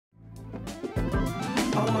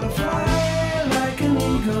I wanna fly like an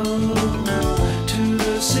eagle to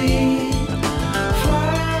the sea.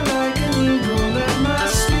 Fly like an eagle, let my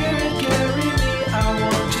spirit carry me. I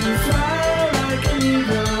want to fly like an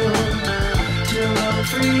eagle till I'm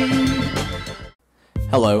free.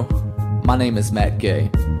 Hello, my name is Matt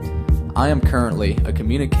Gay. I am currently a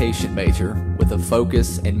communication major with a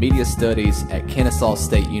focus in media studies at Kennesaw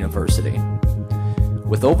State University.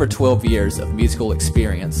 With over 12 years of musical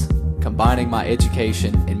experience, combining my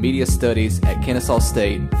education in media studies at Kennesaw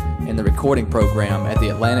State and the recording program at the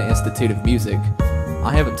Atlanta Institute of Music,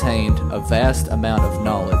 I have obtained a vast amount of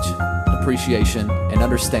knowledge, appreciation, and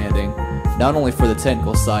understanding not only for the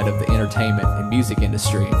technical side of the entertainment and music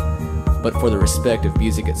industry, but for the respect of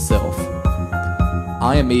music itself.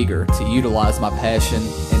 I am eager to utilize my passion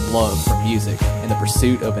and love for music in the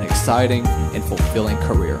pursuit of an exciting and fulfilling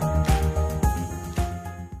career.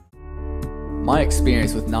 My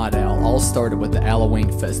experience with Night Owl all started with the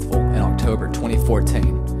Halloween Festival in October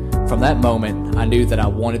 2014. From that moment, I knew that I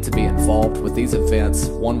wanted to be involved with these events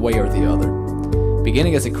one way or the other.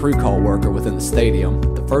 Beginning as a crew call worker within the stadium,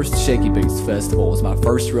 the first Shaky Boots Festival was my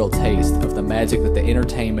first real taste of the magic that the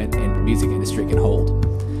entertainment and music industry can hold.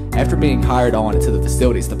 After being hired on into the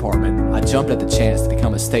facilities department, I jumped at the chance to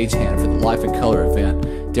become a stagehand for the Life in Color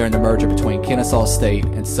event during the merger between Kennesaw State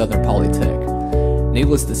and Southern Polytech.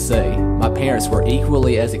 Needless to say, my parents were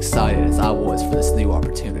equally as excited as I was for this new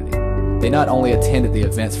opportunity. They not only attended the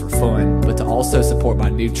events for fun, but to also support my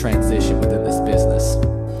new transition within this business.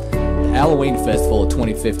 The Halloween Festival of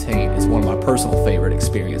 2015 is one of my personal favorite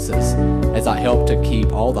experiences, as I helped to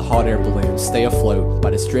keep all the hot air balloons stay afloat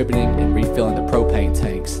by distributing and refilling the propane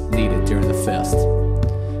tanks needed during the fest.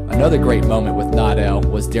 Another great moment with Night Owl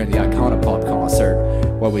was during the Iconopop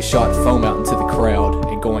concert, where we shot foam out into the crowd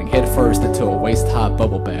and going headfirst into a waist-high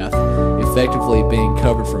bubble bath, effectively being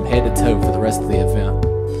covered from head to toe for the rest of the event.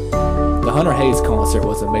 The Hunter Hayes concert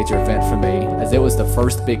was a major event for me, as it was the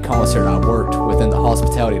first big concert I worked within the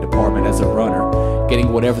hospitality department as a runner,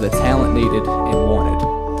 getting whatever the talent needed and wanted.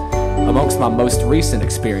 Amongst my most recent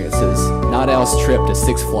experiences, Night Owl's trip to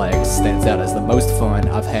Six Flags stands out as the most fun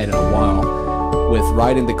I've had in a while, with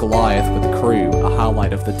riding the Goliath with the crew a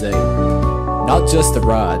highlight of the day. Not just the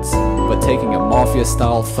rides, but taking a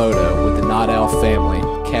mafia-style photo with the Night Owl family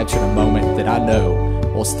captured a moment that I know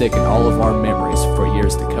will stick in all of our memories for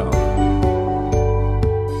years to come.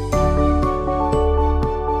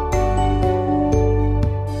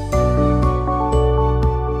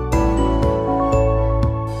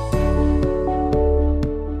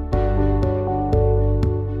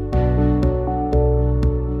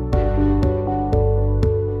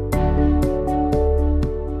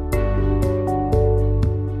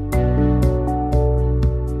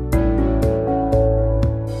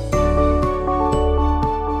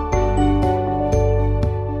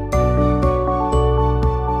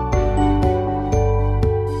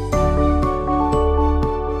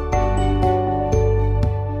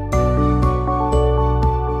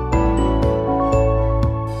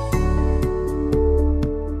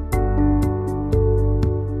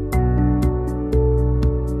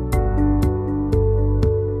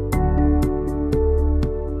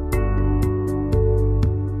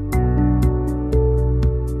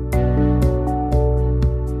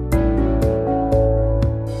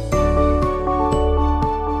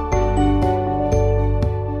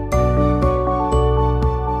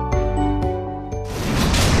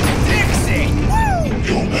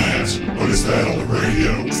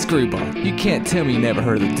 Screwball, you can't tell me you never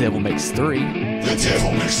heard of The Devil Makes 3. The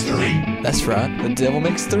Devil Makes 3? That's right, The Devil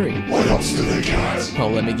Makes 3. What else do they got?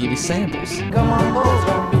 Well, let me give you samples. Come on, boys,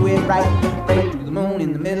 gonna do it right. Straight to the moon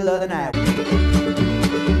in the middle of the night.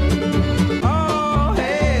 Oh,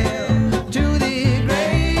 hail to the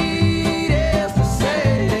greatest of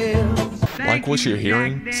sails. Like what you're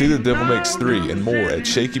hearing? See The Devil Makes 3 and more at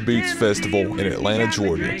Shaky Boots Festival in Atlanta,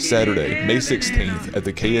 Georgia, Saturday, May 16th at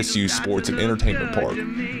the KSU Sports and Entertainment Park.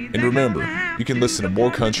 And remember, you can listen to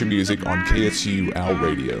more country music on KSU Owl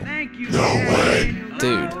Radio. No way!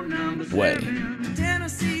 Dude, way.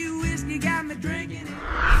 Tennessee whiskey got me drinking.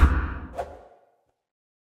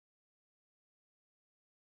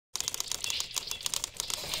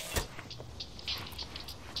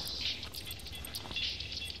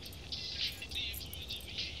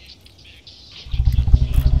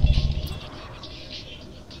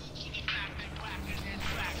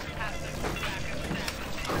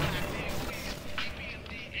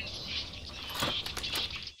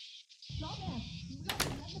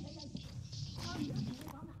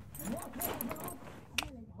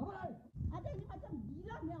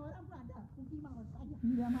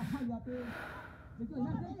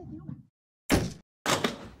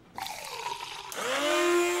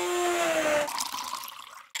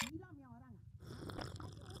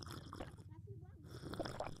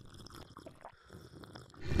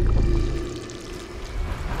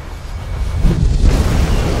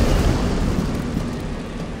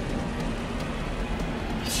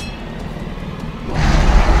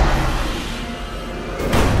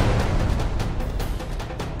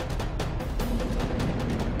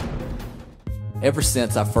 Ever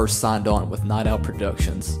since I first signed on with Night Owl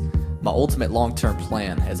Productions, my ultimate long-term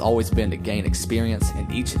plan has always been to gain experience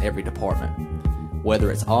in each and every department. Whether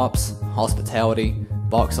it's ops, hospitality,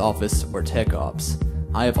 box office, or tech ops,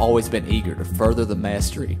 I have always been eager to further the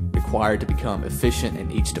mastery required to become efficient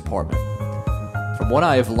in each department. From what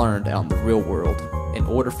I have learned out in the real world, in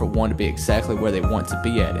order for one to be exactly where they want to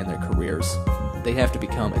be at in their careers, they have to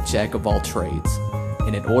become a jack of all trades.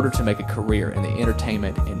 And in order to make a career in the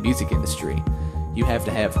entertainment and music industry, you have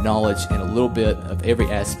to have knowledge in a little bit of every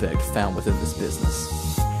aspect found within this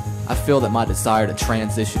business. I feel that my desire to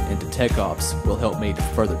transition into tech ops will help me to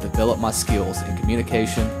further develop my skills in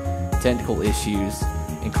communication, technical issues,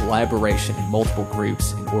 and collaboration in multiple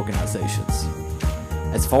groups and organizations.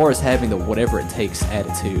 As far as having the whatever it takes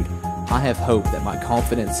attitude, I have hope that my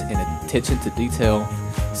confidence in attention to detail,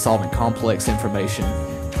 solving complex information,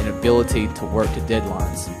 and ability to work to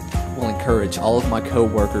deadlines will encourage all of my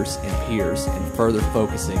co-workers and peers in further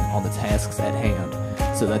focusing on the tasks at hand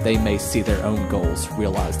so that they may see their own goals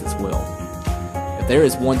realized as well. If there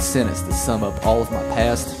is one sentence to sum up all of my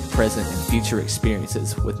past, present, and future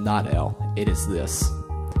experiences with Night Owl, it is this: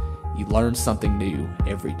 you learn something new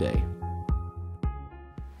every day.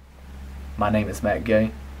 My name is Matt Gay.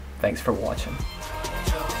 Thanks for watching.